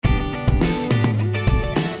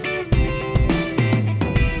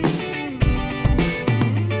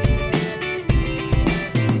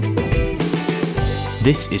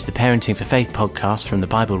This is the Parenting for Faith podcast from the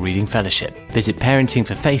Bible Reading Fellowship. Visit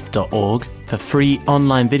parentingforfaith.org for free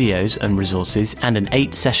online videos and resources and an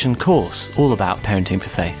 8-session course all about parenting for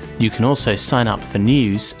faith. You can also sign up for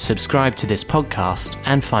news, subscribe to this podcast,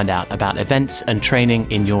 and find out about events and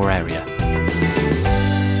training in your area.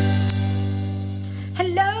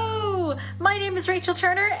 Hello, my name is Rachel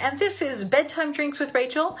Turner, and this is Bedtime Drinks with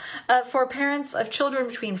Rachel for parents of children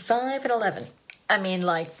between 5 and 11. I mean,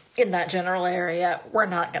 like, in that general area, we're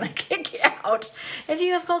not going to kick you out if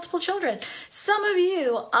you have multiple children. Some of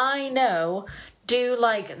you, I know, do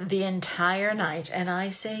like the entire night, and I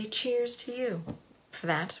say cheers to you for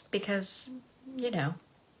that because, you know,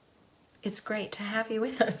 it's great to have you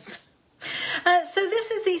with us. So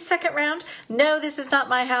this is the second round. No, this is not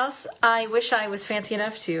my house. I wish I was fancy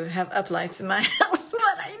enough to have uplights in my house, but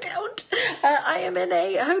I don't. I am in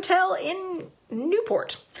a hotel in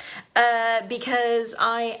Newport because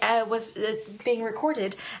I was being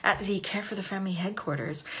recorded at the Care for the Family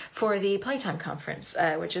headquarters for the Playtime Conference,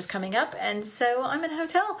 which is coming up. And so I'm in a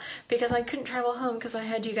hotel because I couldn't travel home because I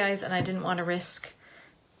had you guys and I didn't want to risk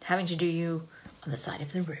having to do you on the side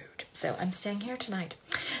of the road. So I'm staying here tonight.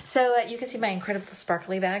 So you can see my incredible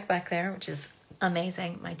sparkly bag back there, which is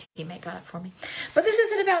amazing. My teammate got it for me. But this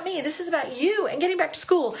isn't about me. This is about you and getting back to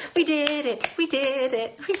school. We did it. We did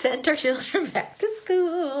it. We sent our children back to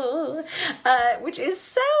school, which is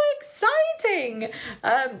so exciting.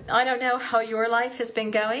 I don't know how your life has been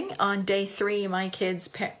going. On day 3, my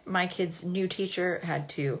kid's new teacher had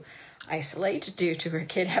to isolate due to her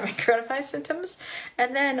kid having coronavirus symptoms.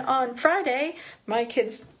 And then on Friday, my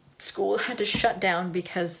kid's school had to shut down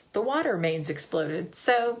because the water mains exploded.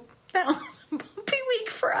 So that was a bumpy week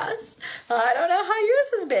for us. I don't know how yours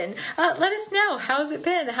has been. Let us know. How's it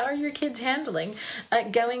been? How are your kids handling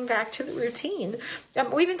going back to the routine?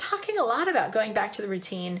 We've been talking a lot about going back to the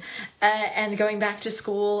routine and going back to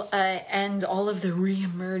school and all of the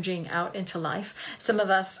re-emerging out into life. Some of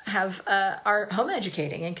us are home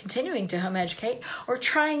educating and continuing to home educate or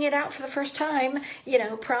trying it out for the first time,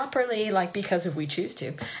 properly, like because if we choose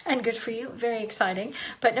to. And good for you. Very exciting.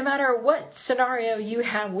 But no matter what scenario you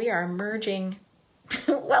have, we are emerging.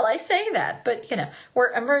 Well, I say that, but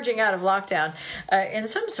we're emerging out of lockdown in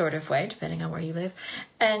some sort of way, depending on where you live.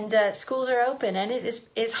 And schools are open, and it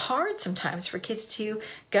is hard sometimes for kids to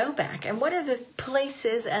go back. And what are the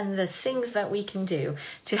places and the things that we can do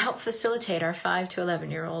to help facilitate our 5 to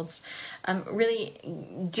 11-year-olds really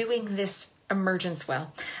doing this emergence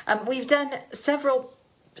well? We've done several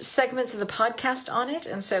segments of the podcast on it,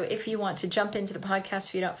 and so if you want to jump into the podcast,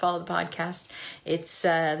 if you don't follow the podcast, it's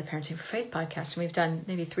the Parenting for Faith podcast, and we've done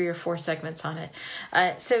maybe 3 or 4 segments on it.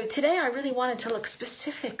 So today I really wanted to look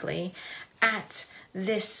specifically at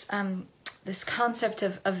this this concept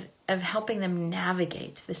of helping them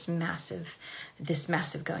navigate this massive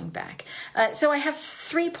going back. So I have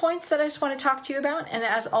 3 points that I just want to talk to you about. And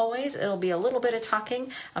as always, it'll be a little bit of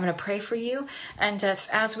talking. I'm going to pray for you. And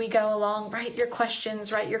as we go along, write your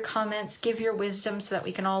questions, write your comments, give your wisdom so that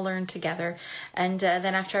we can all learn together. And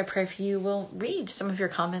then after I pray for you, we'll read some of your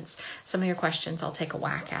comments, some of your questions. I'll take a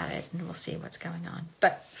whack at it and we'll see what's going on.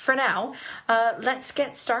 But for now, let's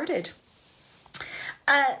get started.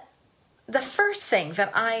 The first thing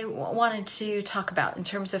that I wanted to talk about in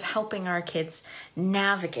terms of helping our kids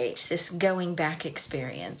navigate this going back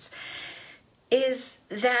experience is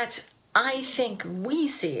that I think we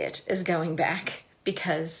see it as going back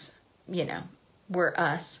because, we're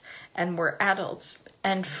us and we're adults.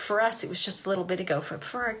 And for us, it was just a little bit ago.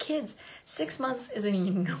 For our kids, 6 months is an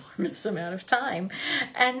enormous amount of time.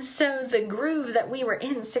 And so the groove that we were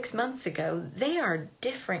in 6 months ago, they are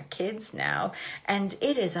different kids now. And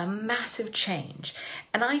it is a massive change.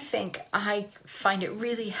 And I find it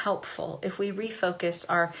really helpful if we refocus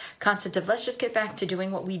our concept of let's just get back to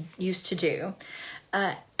doing what we used to do.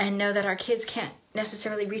 And know that our kids can't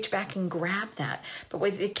necessarily reach back and grab that. But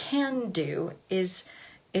what they can do is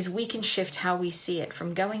we can shift how we see it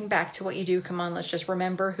from going back to what you do. Come on, let's just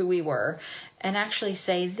remember who we were and actually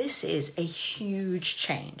say this is a huge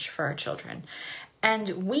change for our children.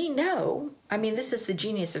 And we know, this is the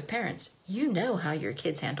genius of parents. You know how your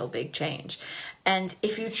kids handle big change. And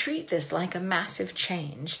if you treat this like a massive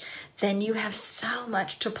change, then you have so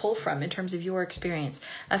much to pull from in terms of your experience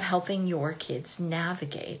of helping your kids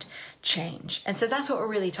navigate change. And so that's what we're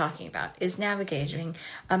really talking about, is navigating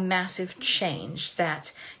a massive change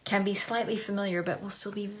that can be slightly familiar, but will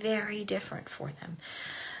still be very different for them.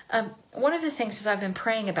 One of the things as I've been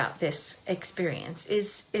praying about this experience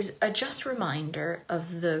is a just reminder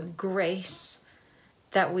of the grace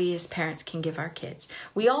that we as parents can give our kids.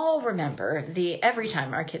 We all remember every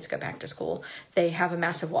time our kids go back to school, they have a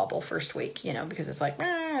massive wobble first week, because it's like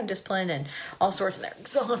discipline and all sorts, and they're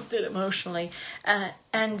exhausted emotionally.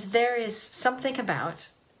 And there is something about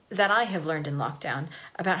that I have learned in lockdown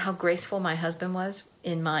about how graceful my husband was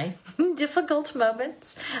in my difficult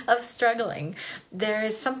moments of struggling. There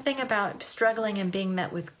is something about struggling and being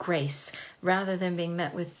met with grace rather than being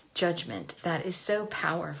met with judgment that is so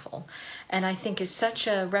powerful, and I think is such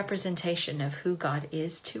a representation of who God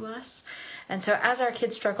is to us. And so as our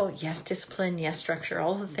kids struggle, yes, discipline, yes, structure,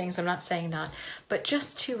 all the things, I'm not saying not, but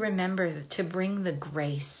just to remember to bring the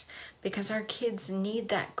grace, because our kids need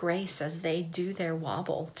that grace as they do their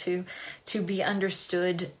wobble, to be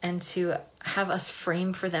understood and to have us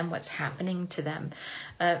frame for them what's happening to them,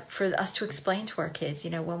 for us to explain to our kids,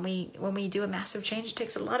 when we do a massive change, it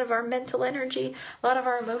takes a lot of our mental energy, a lot of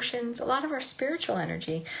our emotions, a lot of our spiritual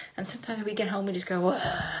energy, and sometimes we get home, we just go,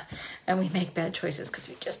 ugh, and we make bad choices because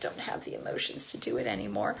we just don't have the emotions to do it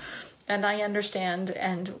anymore. And I understand,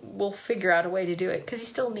 and we'll figure out a way to do it, because you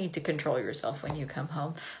still need to control yourself when you come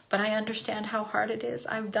home. But I understand how hard it is.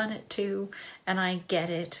 I've done it too, and I get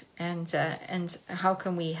it. And how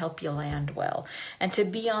can we help you land well? And to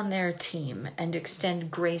be on their team and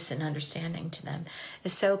extend grace and understanding to them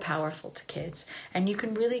is so powerful to kids. And you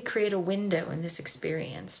can really create a window in this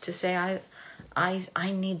experience to say,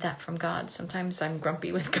 I need that from God. Sometimes I'm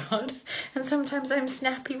grumpy with God, and sometimes I'm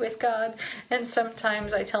snappy with God, and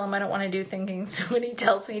sometimes I tell him I don't want to do things when he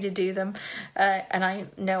tells me to do them, and I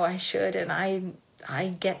know I should, and I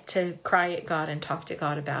get to cry at God and talk to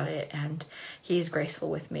God about it, and he is graceful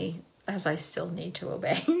with me as I still need to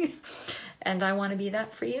obey. And I want to be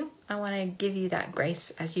that for you. I want to give you that grace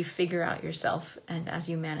as you figure out yourself and as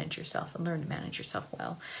you manage yourself and learn to manage yourself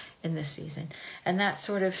well in this season. And that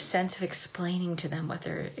sort of sense of explaining to them what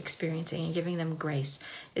they're experiencing and giving them grace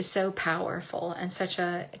is so powerful and such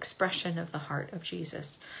an expression of the heart of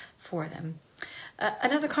Jesus for them.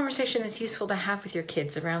 Another conversation that's useful to have with your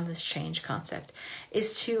kids around this change concept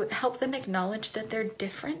is to help them acknowledge that they're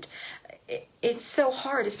different. It's so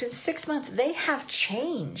hard. It's been 6 months. They have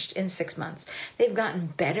changed in 6 months. They've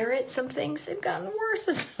gotten better at some things. They've gotten worse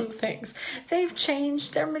at some things. They've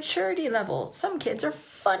changed their maturity level. Some kids are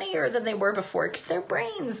funnier than they were before because their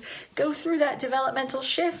brains go through that developmental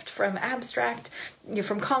shift from abstract,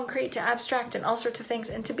 from concrete to abstract and all sorts of things.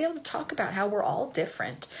 And to be able to talk about how we're all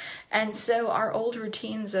different. And so our old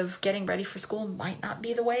routines of getting ready for school might not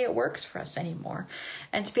be the way it works for us anymore.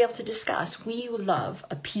 And to be able to discuss, we love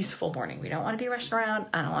a peaceful morning. We don't want to be rushing around.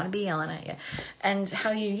 I don't want to be yelling at you. And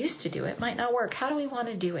how you used to do it might not work. How do we want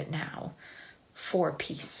to do it now for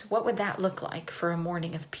peace? What would that look like for a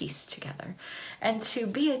morning of peace together? And to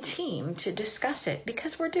be a team to discuss it,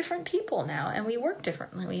 because we're different people now and we work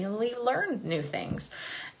differently. We learn new things.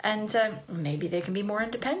 And maybe they can be more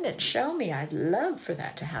independent. Show me. I'd love for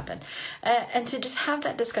that to happen. And to just have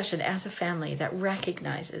that discussion as a family that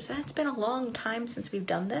recognizes that it's been a long time since we've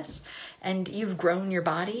done this. And you've grown your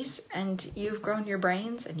bodies, and you've grown your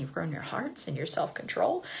brains, and you've grown your hearts, and your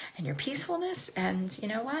self-control, and your peacefulness. And you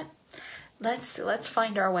know what? Let's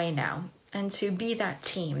find our way now. And to be that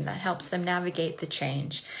team that helps them navigate the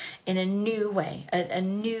change in a new way, a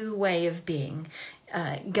new way of being,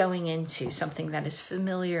 going into something that is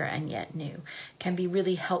familiar and yet new, can be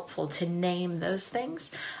really helpful to name those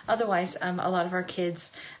things. Otherwise, a lot of our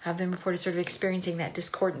kids have been reported sort of experiencing that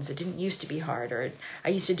discordance. It didn't used to be hard, or I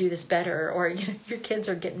used to do this better, or your kids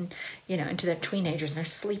are getting into their teenagers and they're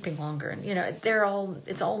sleeping longer, and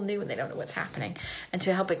it's all new and they don't know what's happening. And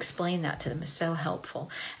to help explain that to them is so helpful.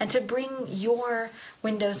 And to bring your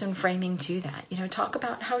windows and framing to that. Talk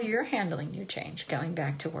about how you're handling new change, going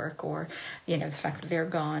back to work, or the fact that they're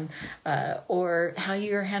gone, or how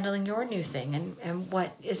you're handling your new thing, and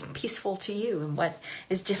what is peaceful to you, and what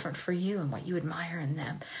is different for you, and what you admire in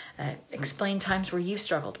them. Explain times where you've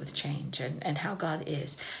struggled with change, and how God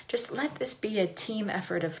is. Just let this be a team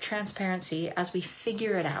effort of transparency as we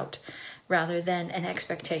figure it out, rather than an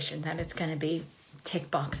expectation that it's going to be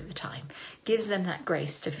tick box at the time. Gives them that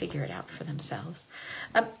grace to figure it out for themselves.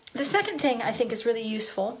 The second thing I think is really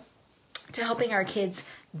useful to helping our kids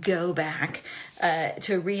go back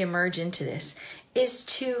to reemerge into this is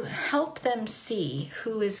to help them see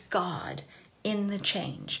who is God in the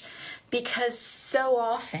change. Because so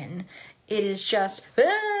often it is just,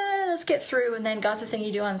 let's get through, and then God's the thing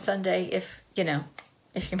you do on Sunday if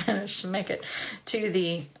you manage to make it to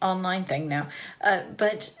the online thing now.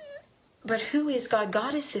 But who is God?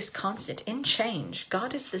 God is this constant in change.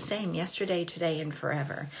 God is the same yesterday, today, and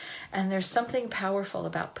forever. And there's something powerful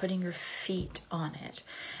about putting your feet on it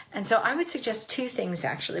And so I would suggest two things,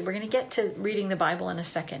 actually. We're going to get to reading the Bible in a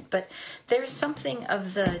second, but there's something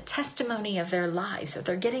of the testimony of their lives that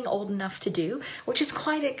they're getting old enough to do, which is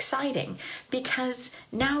quite exciting, because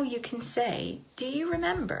now you can say, do you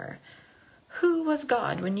remember who was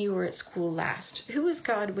God when you were at school last? Who was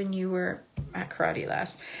God when you were at karate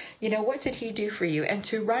last? What did he do for you? And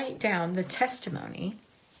to write down the testimony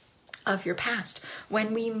of your past.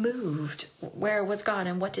 When we moved, where was God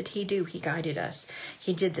and what did he do? He guided us.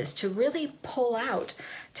 He did this. To really pull out,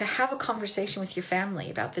 to have a conversation with your family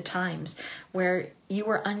about the times where you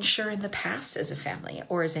were unsure in the past as a family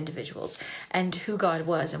or as individuals, and who God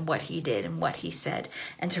was and what he did and what he said,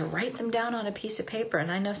 and to write them down on a piece of paper.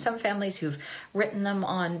 And I know some families who've written them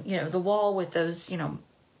on, the wall with those,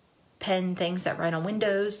 pen things that write on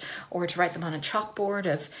windows, or to write them on a chalkboard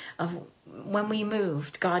of when we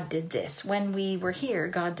moved, God did this. When we were here,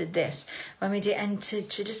 God did this. When we did, and to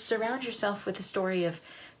just surround yourself with the story of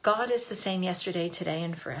God is the same yesterday, today,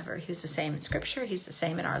 and forever. He's the same in Scripture. He's the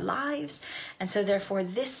same in our lives. And so therefore,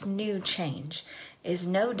 this new change is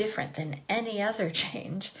no different than any other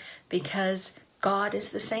change, because God is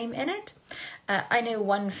the same in it. I know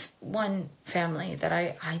one family that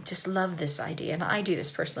I just love this idea, and I do this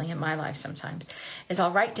personally in my life sometimes, is I'll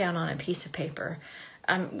write down on a piece of paper,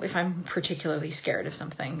 if I'm particularly scared of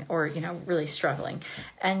something or, really struggling,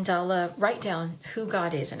 and I'll write down who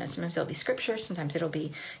God is. And sometimes it'll be Scripture, sometimes it'll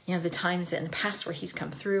be, the times that in the past where he's come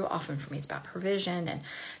through. Often for me it's about provision and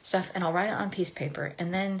stuff, and I'll write it on a piece of paper,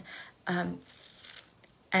 and then and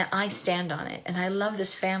I stand on it. And I love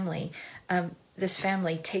this family. This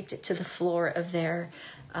family taped it to the floor of their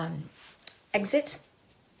entrance,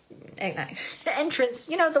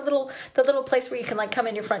 the little place where you can come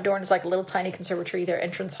in your front door, and it's like a little tiny conservatory, their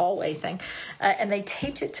entrance hallway thing, and they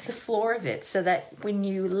taped it to the floor of it so that when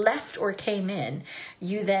you left or came in,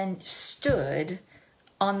 you then stood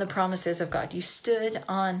on the promises of God. You stood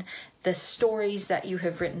on the stories that you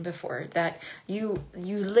have written before, that you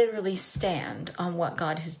literally stand on what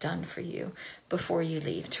God has done for you before you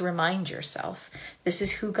leave, to remind yourself this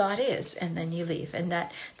is who God is, and then you leave, and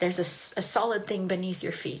that there's a solid thing beneath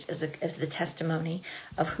your feet as the testimony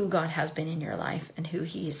of who God has been in your life and who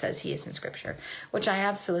he says he is in Scripture, which I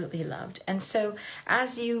absolutely loved. And so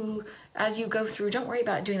as you go through, don't worry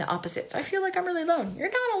about doing the opposites. I feel like I'm really alone. You're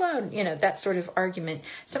not alone. That sort of argument.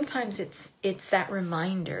 Sometimes it's that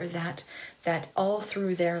reminder that all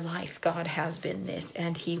through their life, God has been this,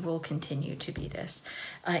 and he will continue to be this.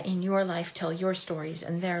 In your life, tell your stories,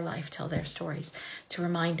 and their life, tell their stories, to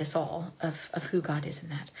remind us all of who God is in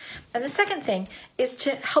that. And the second thing is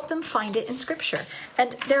to help them find it in Scripture.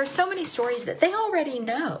 And there are so many stories that they already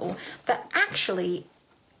know that actually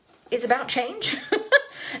is about change.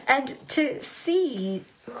 And to see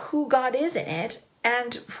who God is in it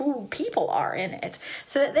and who people are in it,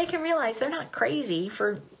 so that they can realize they're not crazy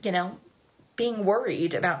for, being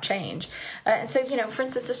worried about change. And so, for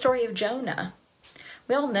instance, the story of Jonah.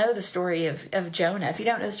 We all know the story of Jonah. If you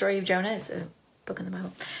don't know the story of Jonah, it's a book in the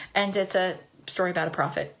Bible. And it's a story about a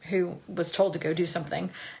prophet who was told to go do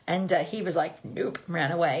something. And he was like, nope,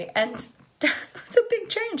 ran away. And that was a big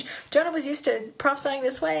change. Jonah was used to prophesying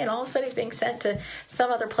this way, and all of a sudden he's being sent to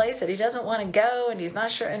some other place that he doesn't want to go, and he's not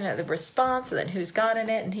sure, and the response, and then who's God in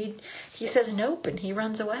it, and he says nope, and he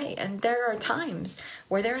runs away. And there are times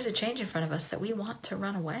where there is a change in front of us that we want to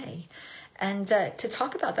run away. And to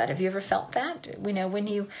talk about that, have you ever felt that? When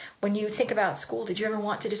you think about school, did you ever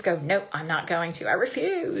want to just go, nope, I'm not going to, I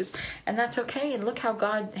refuse? And that's okay. And look how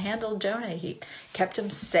God handled Jonah. He kept him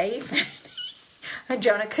safe.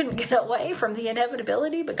 Jonah couldn't get away from the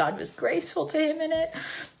inevitability, but God was graceful to him in it.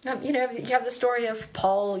 You have the story of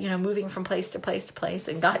Paul, moving from place to place to place,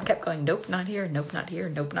 and God kept going, nope, not here, nope, not here,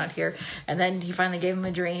 nope, not here. And then he finally gave him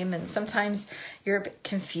a dream. And sometimes you're a bit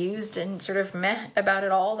confused and sort of meh about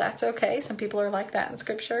it all. That's okay. Some people are like that in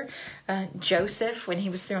Scripture. Joseph, when he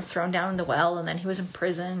was thrown down in the well, and then he was in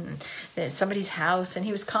prison, and somebody's house, and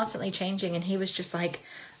he was constantly changing, and he was just like,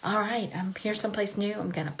 all right, I'm here someplace new. I'm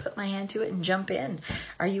going to put my hand to it and jump in.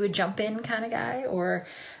 Are you a jump in kind of guy? Or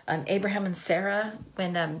Abraham and Sarah,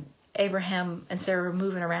 when Abraham and Sarah were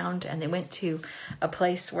moving around, and they went to a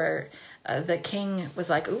place where the king was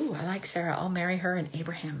like, ooh, I like Sarah, I'll marry her. And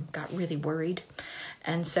Abraham got really worried,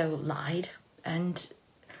 and so lied and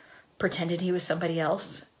pretended he was somebody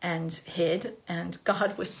else and hid. And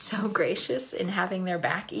God was so gracious in having their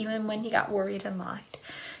back, even when he got worried and lied.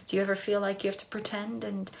 Do you ever feel like you have to pretend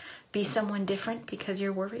and be someone different because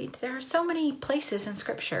you're worried. There are so many places in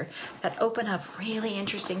Scripture that open up really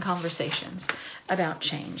interesting conversations about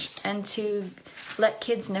change. And to let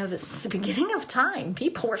kids know this is the beginning of time.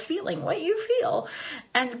 People were feeling what you feel.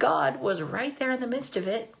 And God was right there in the midst of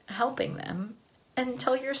it, helping them. And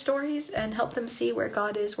tell your stories and help them see where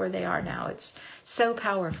God is, where they are now. It's so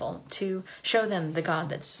powerful to show them the God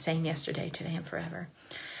that's the same yesterday, today, and forever.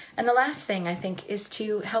 And the last thing, I think, is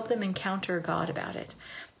to help them encounter God about it,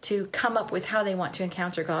 to come up with how they want to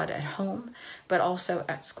encounter God at home, but also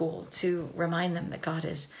at school, to remind them that God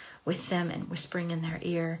is with them and whispering in their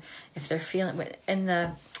ear. If they're feeling, in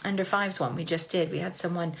the under fives one we just did, we had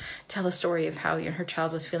someone tell a story of how her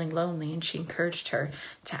child was feeling lonely, and she encouraged her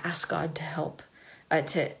to ask God to help.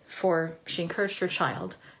 She encouraged her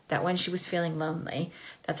child that when she was feeling lonely,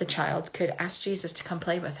 that the child could ask Jesus to come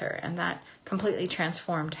play with her. And that completely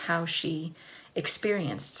transformed how she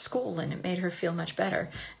experienced school, and it made her feel much better.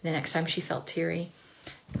 The next time she felt teary,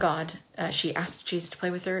 she asked Jesus to play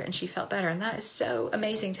with her, and she felt better. And that is so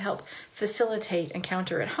amazing to help facilitate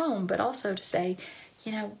encounter at home, but also to say,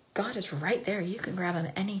 God is right there. You can grab him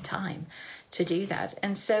anytime to do that.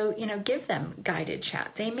 And so, give them guided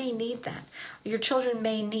chat. They may need that. Your children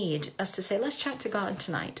may need us to say, let's chat to God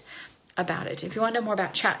tonight about it. If you want to know more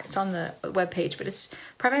about chat, it's on the webpage, but it's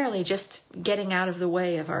primarily just getting out of the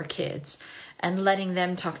way of our kids and letting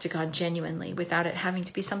them talk to God genuinely without it having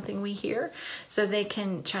to be something we hear. So they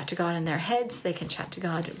can chat to God in their heads, they can chat to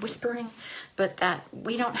God whispering, but that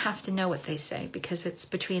we don't have to know what they say because it's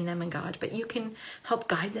between them and God. But you can help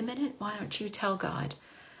guide them in it. Why don't you tell God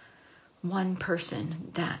one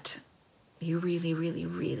person that you really, really,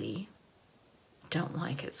 really don't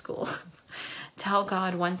like at school? Tell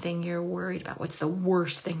God one thing you're worried about. What's the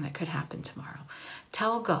worst thing that could happen tomorrow?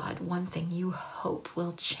 Tell God one thing you hope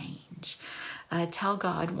will change. Tell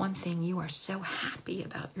God one thing you are so happy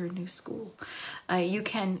about your new school. You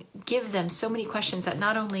can give them so many questions that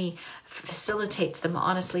not only facilitates them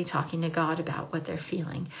honestly talking to God about what they're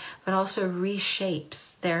feeling, but also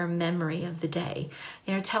reshapes their memory of the day.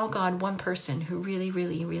 Tell God one person who really,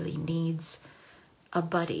 really, really needs a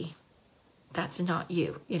buddy. That's not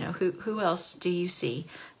you. Who else do you see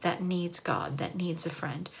that needs God, that needs a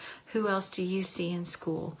friend? Who else do you see in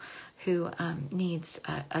school who needs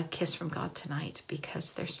a kiss from God tonight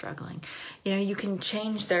because they're struggling? You can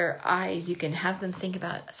change their eyes. You can have them think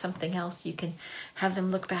about something else. You can have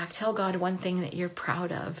them look back. Tell God one thing that you're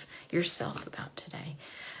proud of yourself about today.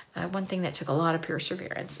 One thing that took a lot of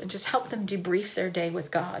perseverance, and just help them debrief their day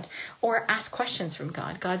with God, or ask questions from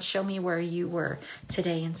God. God, show me where you were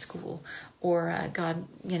today in school. Or God,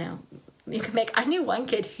 you can I knew one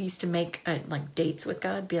kid who used to make dates with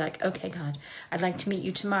God, be like, okay, God, I'd like to meet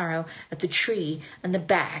you tomorrow at the tree in the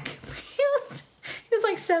back. He was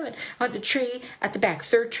like 7. I want the tree at the back,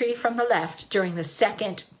 3rd tree from the left during the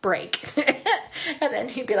 2nd break. And then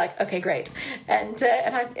he'd be like, okay, great. And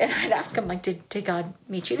I'd ask him, did God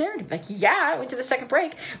meet you there? And he'd be like, yeah, I went to the 2nd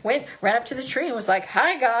break, ran up to the tree and was like,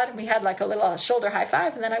 hi, God. And we had a little shoulder high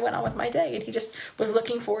five. And then I went on with my day. And he just was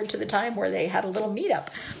looking forward to the time where they had a little meetup.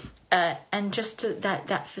 And just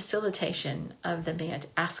that facilitation of them being able to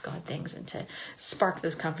ask God things and to spark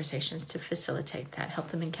those conversations, to facilitate that, help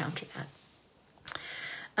them encounter that.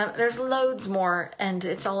 There's loads more, and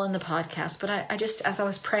it's all in the podcast. But I just, as I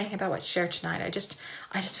was praying about what's shared tonight, I just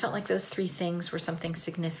felt like those 3 things were something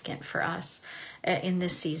significant for us in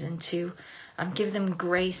this season, to give them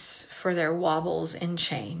grace for their wobbles in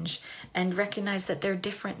change and recognize that they're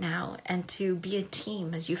different now, and to be a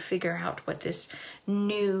team as you figure out what this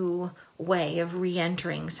new way of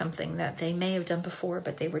re-entering something that they may have done before,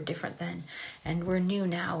 but they were different then, and we're new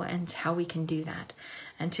now, and how we can do that,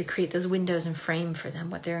 and to create those windows and frame for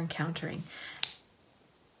them what they're encountering.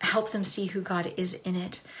 Help them see who God is in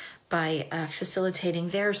it by facilitating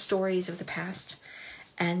their stories of the past,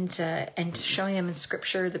 and showing them in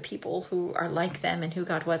Scripture the people who are like them and who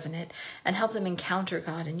God was in it, and help them encounter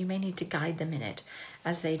God. And you may need to guide them in it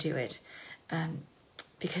as they do it,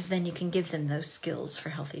 because then you can give them those skills for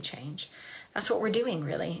healthy change. That's what we're doing,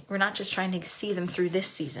 really. We're not just trying to see them through this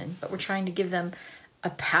season, but we're trying to give them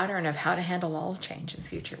a pattern of how to handle all change in the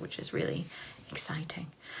future, which is really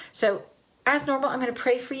exciting. So, as normal, I'm going to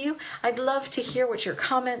pray for you. I'd love to hear what your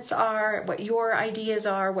comments are, what your ideas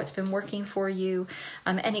are, what's been working for you.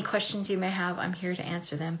 Any questions you may have, I'm here to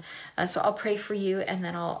answer them. So I'll pray for you, and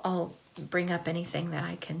then I'll bring up anything that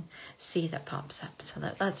I can see that pops up. So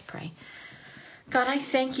let's pray. God, I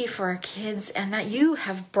thank you for our kids, and that you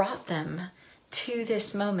have brought them to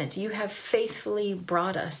this moment. You have faithfully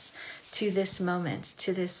brought us to this moment,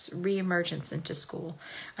 to this reemergence into school.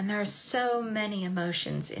 And there are so many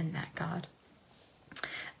emotions in that, God.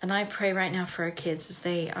 And I pray right now for our kids as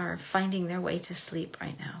they are finding their way to sleep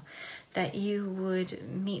right now, that you would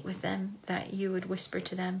meet with them, that you would whisper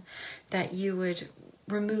to them, that you would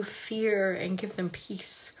remove fear and give them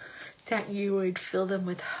peace, that you would fill them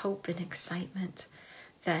with hope and excitement,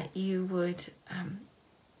 that you would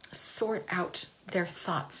sort out their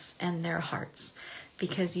thoughts and their hearts,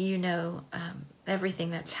 because you know everything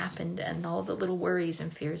that's happened and all the little worries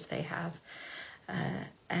and fears they have.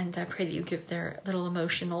 And I pray that you give their little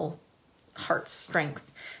emotional hearts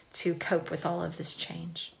strength to cope with all of this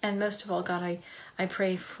change. And most of all, God, I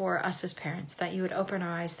pray for us as parents, that you would open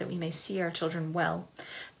our eyes, that we may see our children well,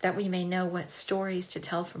 that we may know what stories to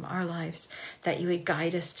tell from our lives, that you would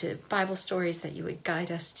guide us to Bible stories, that you would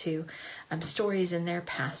guide us to stories in their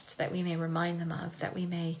past, that we may remind them of, that we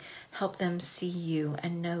may help them see you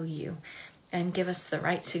and know you, and give us the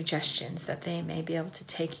right suggestions that they may be able to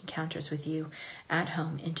take encounters with you at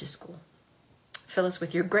home into school. Fill us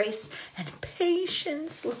with your grace and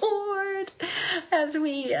patience, Lord, as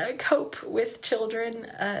we cope with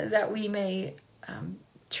children, that we may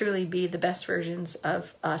truly be the best versions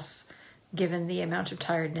of us, given the amount of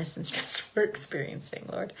tiredness and stress we're experiencing,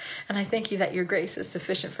 Lord. And I thank you that your grace is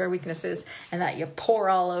sufficient for our weaknesses, and that you pour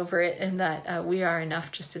all over it, and that we are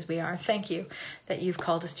enough just as we are. Thank you that you've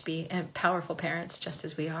called us to be powerful parents just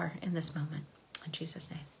as we are in this moment. In Jesus'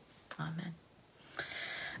 name,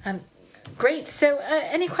 amen. Great. So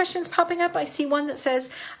any questions popping up? I see one that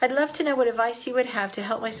says, I'd love to know what advice you would have to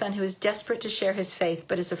help my son who is desperate to share his faith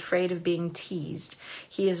but is afraid of being teased.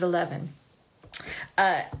 He is 11.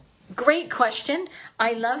 Great question.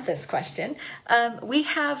 I love this question. We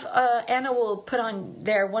have, Anna will put on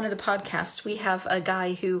there one of the podcasts. We have a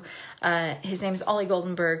guy who, his name is Ollie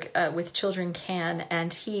Goldenberg with Children Can,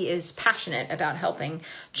 and he is passionate about helping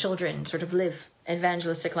children sort of live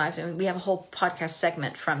evangelistic lives. And we have a whole podcast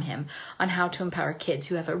segment from him on how to empower kids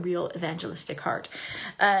who have a real evangelistic heart.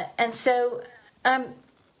 And so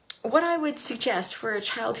what I would suggest for a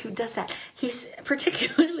child who does that, he's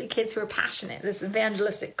particularly kids who are passionate, this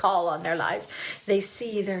evangelistic call on their lives. They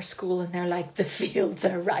see their school and they're like, the fields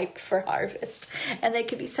are ripe for harvest. And they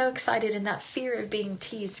can be so excited, and that fear of being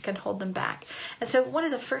teased can hold them back. And so one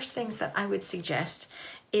of the first things that I would suggest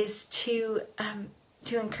is to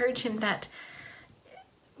encourage him that,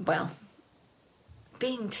 well,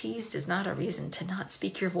 being teased is not a reason to not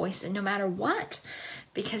speak your voice, and no matter what,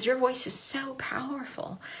 because your voice is so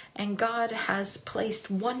powerful, and God has placed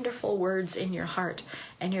wonderful words in your heart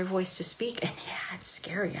and your voice to speak. And yeah, it's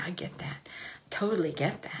scary. I get that. Totally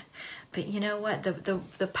get that. But you know what?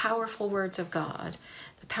 The powerful words of God,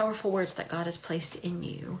 the powerful words that God has placed in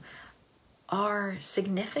you are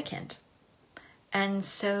significant. And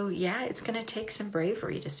so, yeah, it's going to take some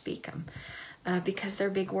bravery to speak them. Because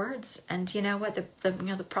they're big words. And you know what,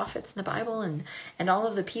 the prophets in the Bible and all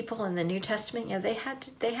of the people in the New Testament, they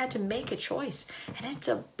had to make a choice, and it's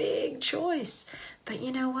a big choice. But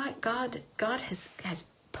you know what, God has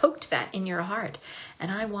poked that in your heart,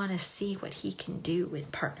 and I want to see what he can do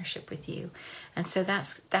with partnership with you. And so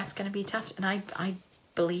that's going to be tough. And I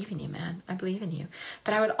believe in you, man. I believe in you.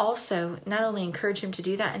 But I would also not only encourage him to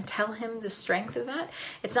do that and tell him the strength of that.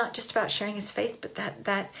 It's not just about sharing his faith, but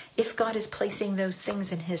that if God is placing those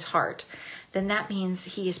things in his heart, then that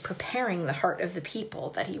means he is preparing the heart of the people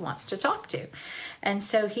that he wants to talk to. And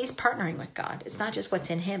so he's partnering with God. It's not just what's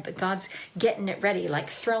in him, but God's getting it ready, like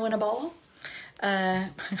throwing a ball.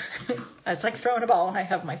 It's like throwing a ball. I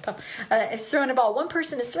have my pup. It's throwing a ball. One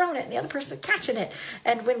person is throwing it and the other person is catching it.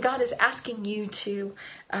 And when God is asking you to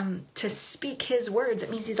speak his words, it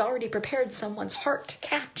means he's already prepared someone's heart to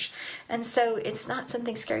catch. And so it's not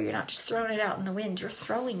something scary. You're not just throwing it out in the wind. You're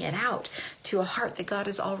throwing it out to a heart that God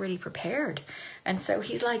has already prepared. And so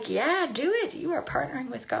he's like, yeah, do it. You are partnering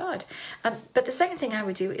with God. But the second thing I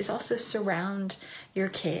would do is also surround your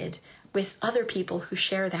kid with other people who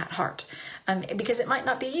share that heart. Because it might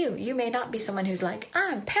not be you. You may not be someone who's like,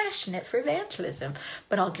 I'm passionate for evangelism,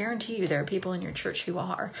 but I'll guarantee you there are people in your church who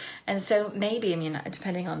are. And so maybe,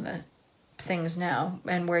 depending on the things now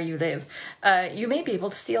and where you live, you may be able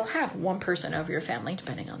to still have one person over your family,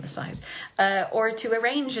 depending on the size, or to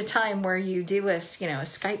arrange a time where you do a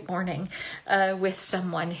Skype morning with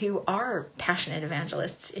someone who are passionate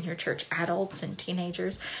evangelists in your church, adults and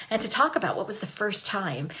teenagers, and to talk about what was the first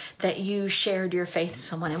time that you shared your faith with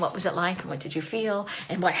someone, and what was it like, and what did you feel,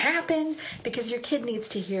 and what happened, because your kid needs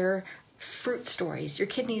to hear fruit stories. Your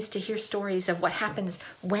kid needs to hear stories of what happens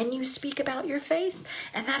when you speak about your faith,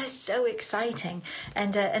 and that is so exciting.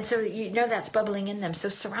 And so that's bubbling in them. So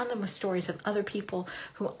surround them with stories of other people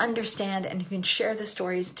who understand and who can share the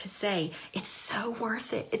stories to say, it's so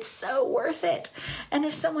worth it. It's so worth it. And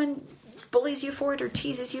if someone bullies you for it or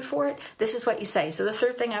teases you for it, this is what you say. So the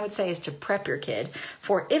third thing I would say is to prep your kid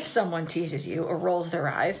for if someone teases you or rolls their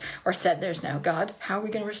eyes or said there's no God, how are we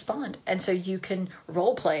going to respond? And so you can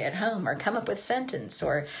role play at home or come up with a sentence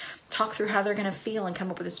or talk through how they're going to feel and come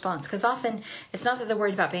up with a response. Because often it's not that they're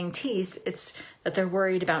worried about being teased, it's that they're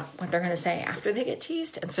worried about what they're going to say after they get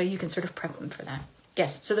teased. And so you can sort of prep them for that.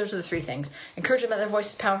 Yes, so those are the three things. Encourage them that their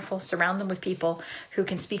voice is powerful. Surround them with people who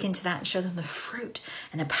can speak into that and show them the fruit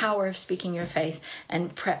and the power of speaking your faith,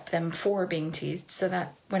 and prep them for being teased so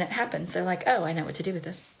that when it happens, they're like, oh, I know what to do with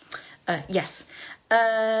this. Yes.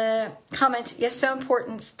 Comment, yes, so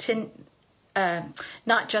important to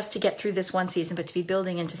not just to get through this one season, but to be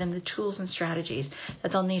building into them the tools and strategies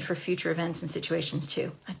that they'll need for future events and situations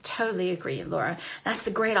too. I totally agree, Laura. That's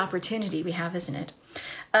the great opportunity we have, isn't it?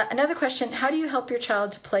 Another question, how do you help your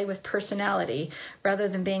child to play with personality rather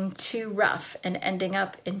than being too rough and ending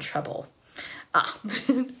up in trouble?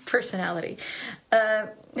 Personality.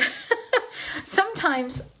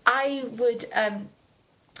 Sometimes I would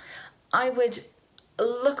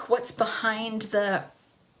look what's behind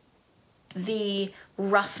the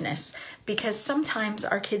roughness, because sometimes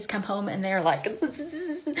our kids come home and they're like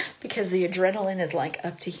because the adrenaline is like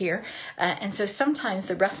up to here, and so sometimes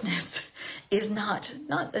the roughness is not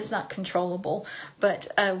controllable, but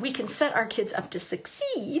we can set our kids up to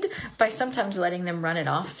succeed by sometimes letting them run it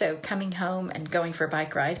off. So coming home and going for a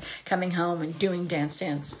bike ride, coming home and doing Dance.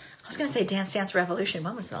 I was going to say Dance Revolution.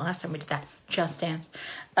 When was the last time we did that? Just Dance.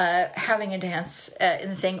 Having a dance in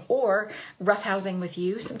the thing, or roughhousing with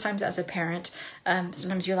you. Sometimes as a parent,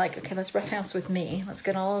 sometimes you're like, okay, let's roughhouse with me. Let's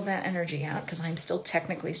get all of that energy out because I'm still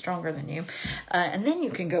technically stronger than you. And then you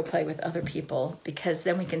can go play with other people, because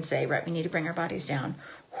then we can say, right, we need to bring our bodies down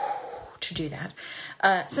to do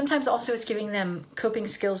that. Sometimes also it's giving them coping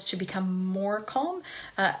skills to become more calm,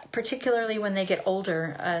 particularly when they get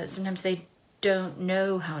older. Sometimes they don't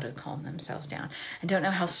know how to calm themselves down and don't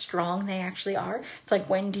know how strong they actually are. It's like,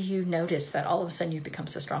 when do you notice that all of a sudden you become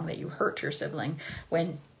so strong that you hurt your sibling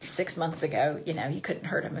when 6 months ago, you couldn't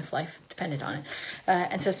hurt him if life depended on it.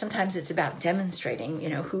 And so sometimes it's about demonstrating,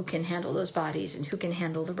 who can handle those bodies and who can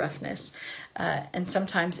handle the roughness. And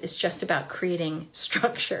sometimes it's just about creating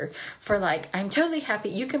structure for, like, I'm totally happy.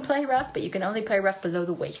 You can play rough, but you can only play rough below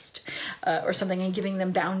the waist, or something, and giving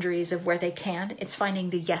them boundaries of where they can. It's finding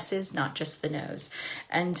the yeses, not just the nos.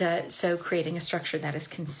 And so creating a structure that is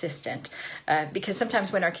consistent. Because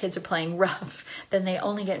sometimes when our kids are playing rough, then they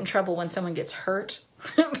only get in trouble when someone gets hurt,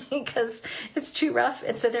 because it's too rough.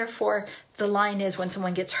 And so therefore the line is when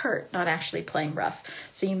someone gets hurt, not actually playing rough.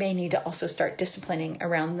 So you may need to also start disciplining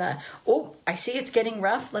around I see it's getting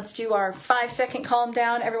rough. Let's do our 5-second calm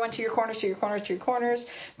down. Everyone to your corners, to your corners, to your corners.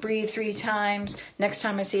 Breathe 3 times. Next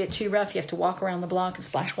time I see it too rough, you have to walk around the block and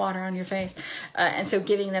splash water on your face. And so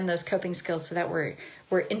giving them those coping skills so that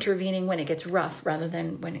we're intervening when it gets rough rather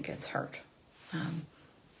than when it gets hurt.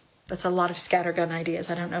 That's a lot of scattergun ideas.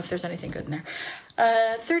 I don't know if there's anything good in there.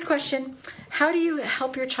 Third question, how do you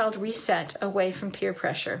help your child reset away from peer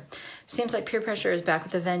pressure? Seems like peer pressure is back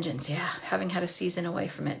with a vengeance. Yeah, having had a season away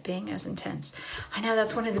from it being as intense. I know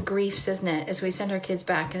that's one of the griefs, isn't it? Is we send our kids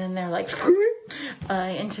back and then they're like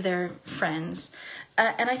into their friends.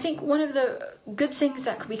 And I think one of the good things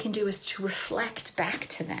that we can do is to reflect back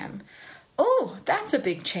to them. Oh, that's a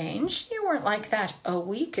big change. You weren't like that a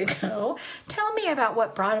week ago. Tell me about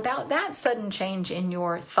what brought about that sudden change in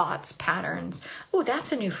your thoughts patterns. Oh,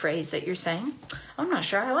 that's a new phrase that you're saying. I'm not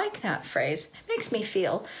sure I like that phrase. It makes me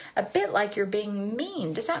feel a bit like you're being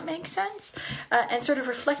mean. Does that make sense? And sort of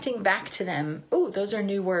reflecting back to them. Oh, those are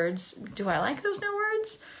new words. Do I like those new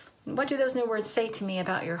words? What do those new words say to me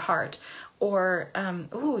about your heart? Or,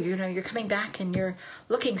 you're coming back and you're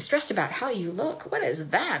looking stressed about how you look. What is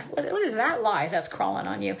that? What is that lie that's crawling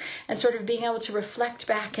on you? And sort of being able to reflect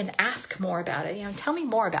back and ask more about it. Tell me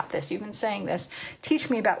more about this. You've been saying this. Teach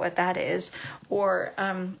me about what that is. Or,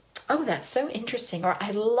 oh, that's so interesting. Or, I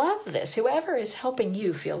love this. Whoever is helping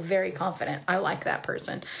you feel very confident. I like that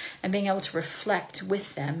person. And being able to reflect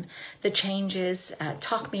with them the changes.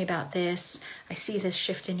 Talk me about this. I see this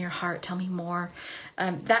shift in your heart. Tell me more.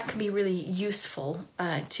 That can be really useful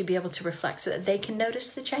to be able to reflect so that they can notice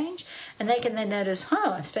the change, and they can then notice,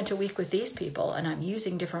 I've spent a week with these people and I'm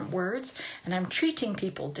using different words and I'm treating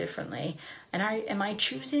people differently. And am I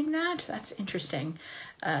choosing that? That's interesting.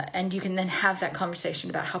 And you can then have that conversation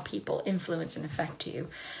about how people influence and affect you.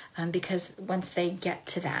 Because once they get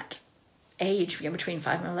to that age, between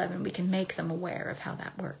 5 and 11, we can make them aware of how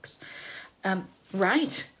that works.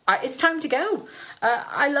 Right. it's time to go.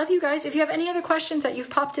 I love you guys. If you have any other questions that you've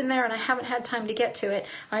popped in there and I haven't had time to get to it,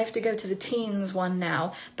 I have to go to the teens one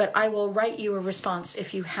now, but I will write you a response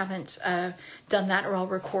if you haven't done that, or I'll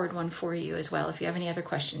record one for you as well if you have any other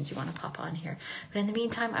questions you want to pop on here. But in the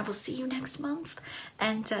meantime, I will see you next month,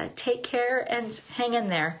 and take care and hang in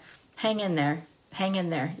there. Hang in there. Hang in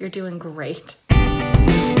there. You're doing great.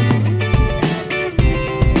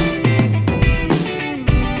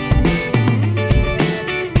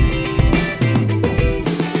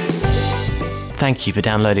 Thank you for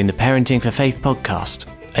downloading the Parenting for Faith podcast.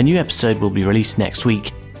 A new episode will be released next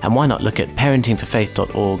week, and why not look at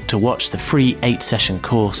parentingforfaith.org to watch the free 8-session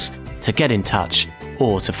course, to get in touch,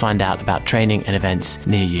 or to find out about training and events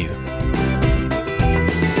near you.